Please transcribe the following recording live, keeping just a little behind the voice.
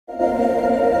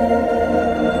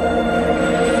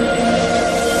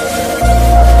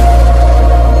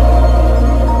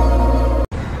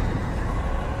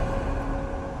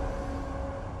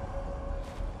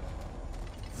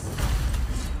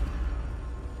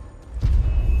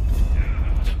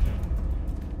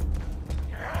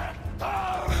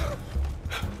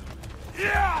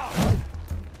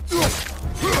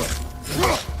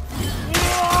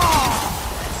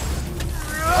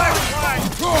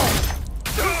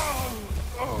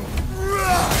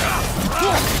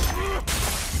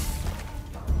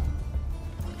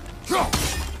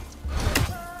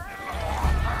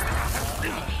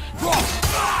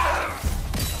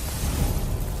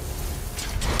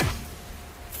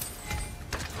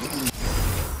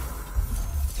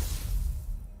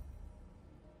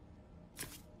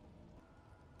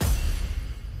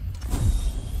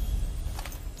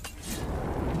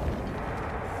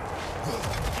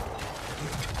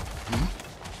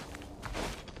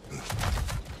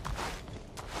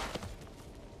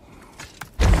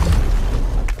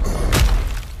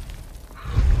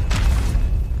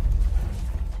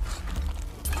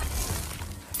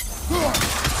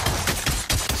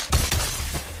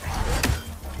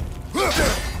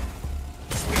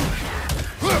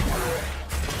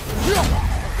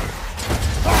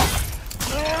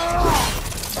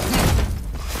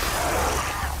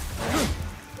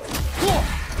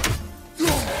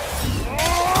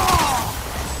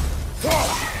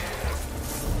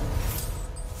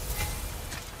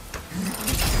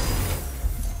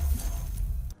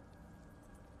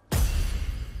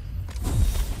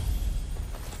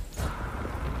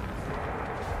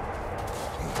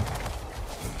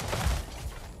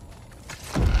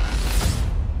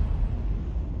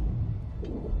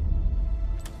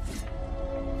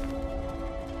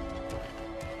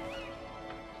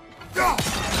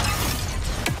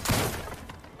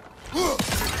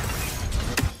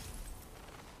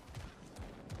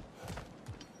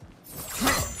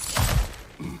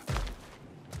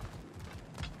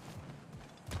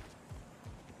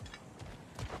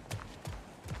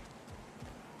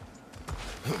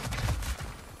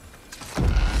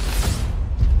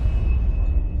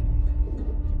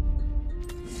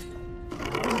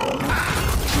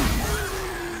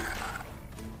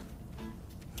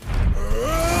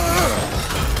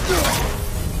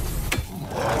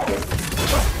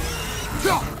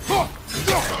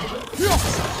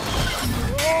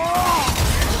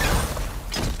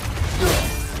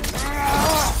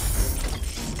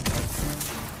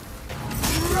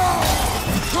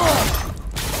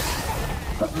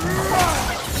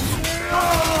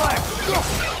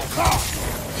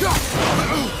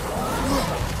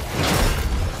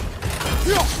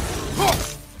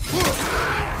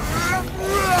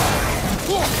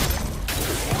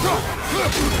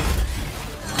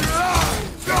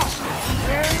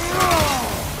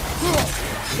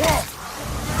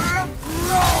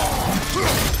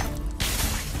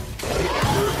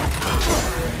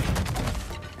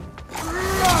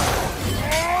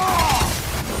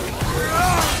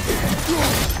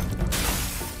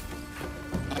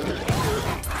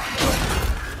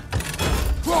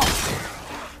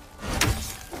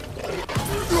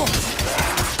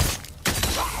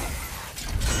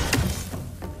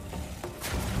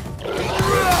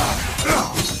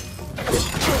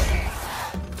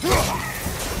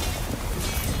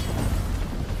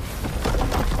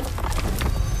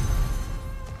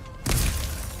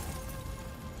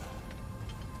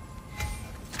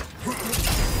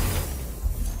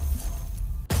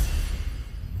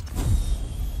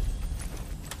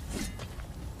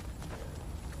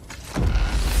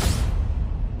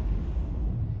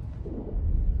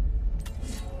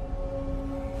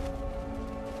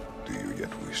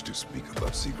To speak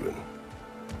about Sigrun.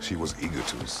 She was eager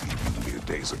to see you mere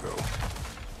days ago.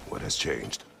 What has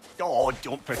changed? Oh,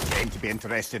 don't pretend to be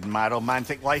interested in my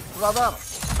romantic life, brother.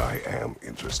 I am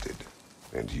interested,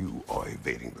 and you are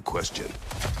evading the question.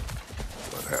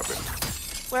 What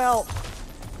happened? Well,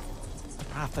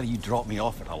 after you dropped me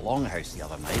off at a longhouse the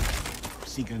other night,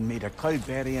 Sigrun made a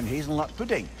cloudberry and hazelnut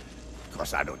pudding. Of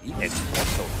course, I don't eat it,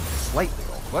 so slightly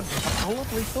awkward, but a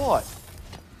lovely thought.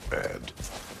 And?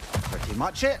 Pretty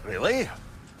much it, really.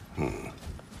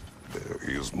 There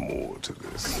is more to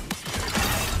this.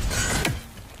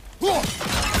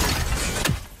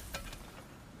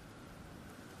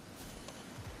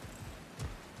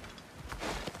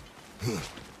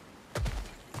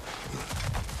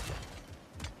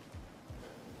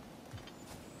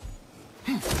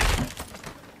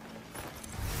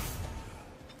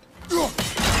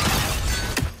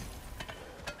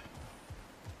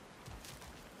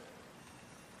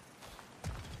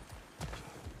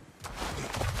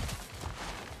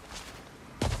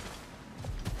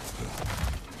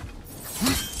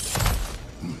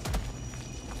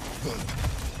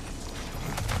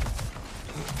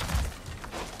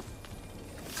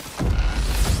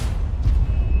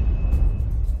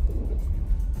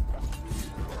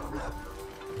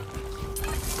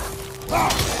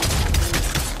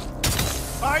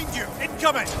 Behind you!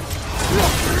 Incoming!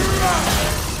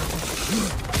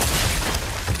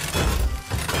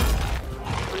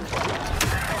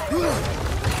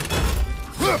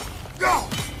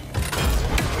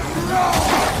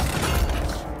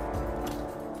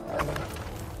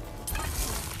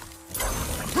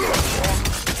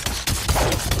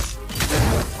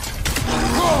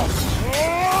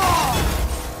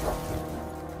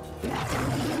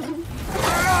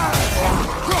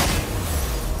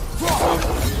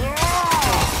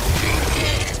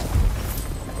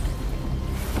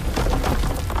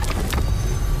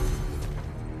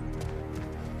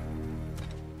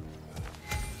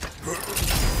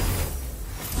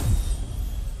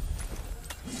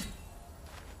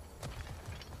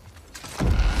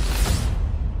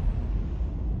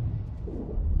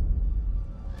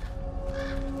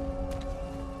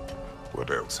 What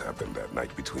else happened that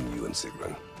night between you and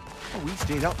Sigrun? Oh, we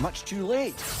stayed up much too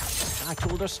late. I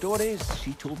told her stories,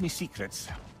 she told me secrets.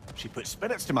 She put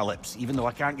spirits to my lips, even though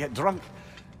I can't get drunk.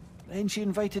 Then she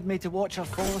invited me to watch her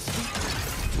fall asleep.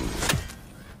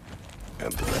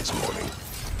 And the next morning?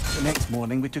 The next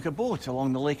morning we took a boat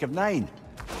along the Lake of Nine.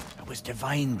 It was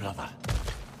divine, brother.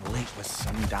 The lake was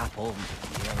sun-dappled,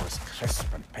 the air was crisp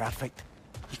and perfect.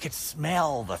 You could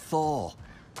smell the thaw.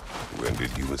 When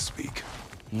did you speak?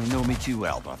 You know me too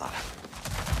well, brother.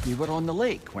 We were on the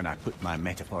lake when I put my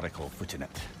metaphorical foot in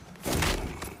it.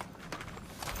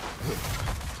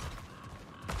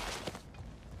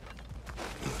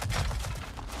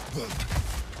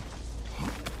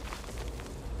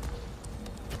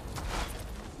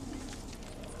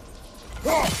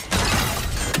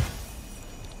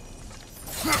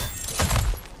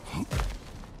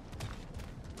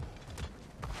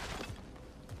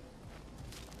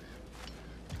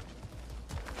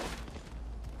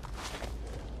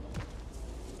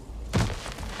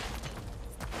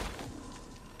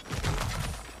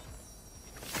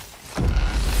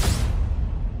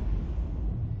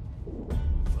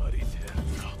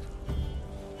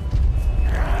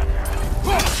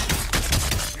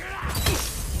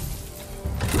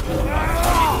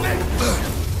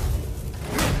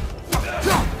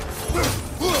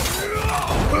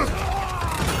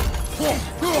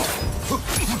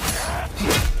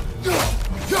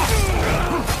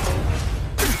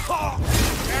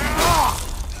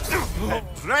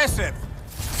 Impressive!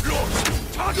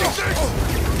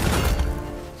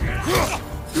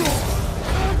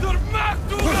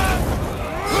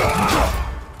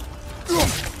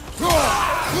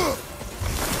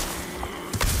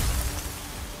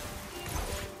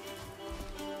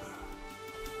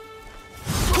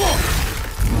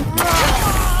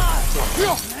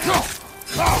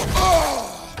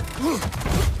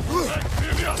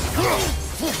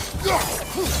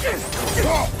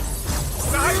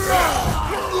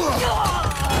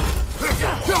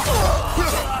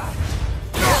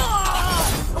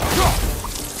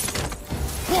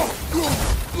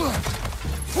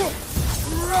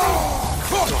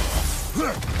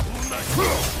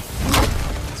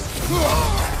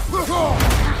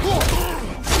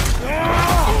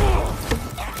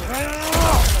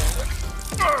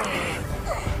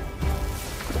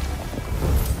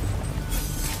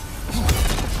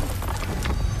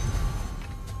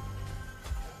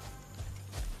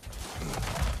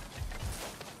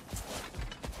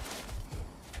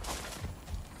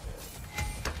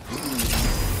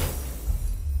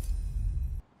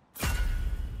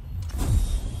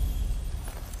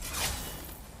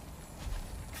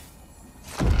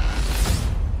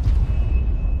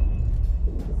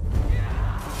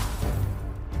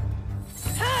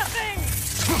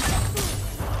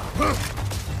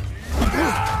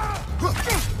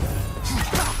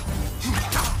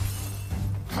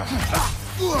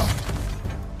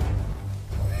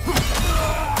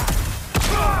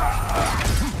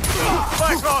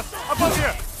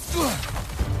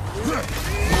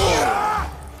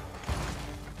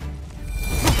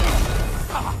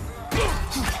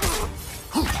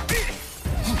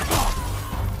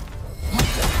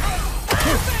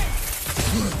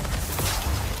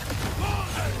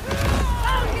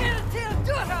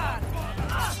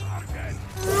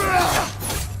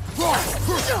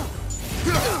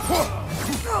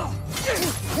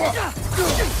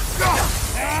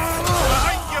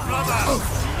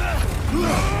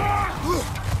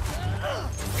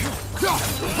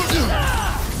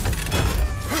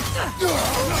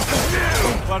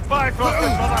 One Bifrost,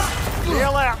 brother!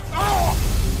 Heal out!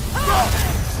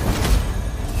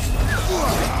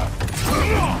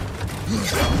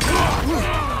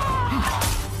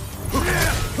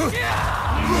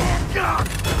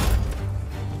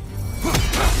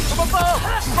 From above!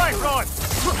 Bifrost!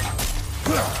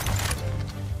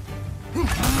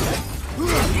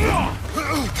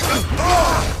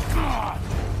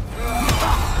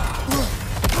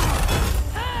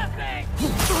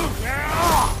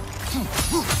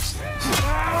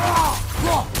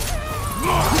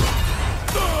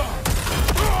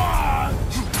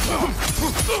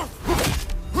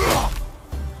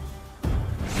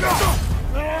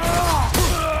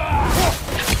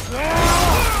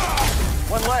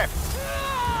 One left.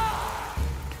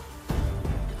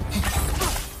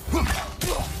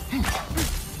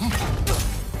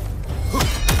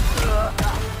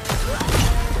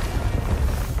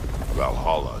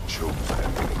 Valhalla chose an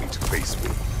enemy to face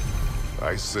me.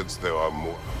 I sense there are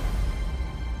more.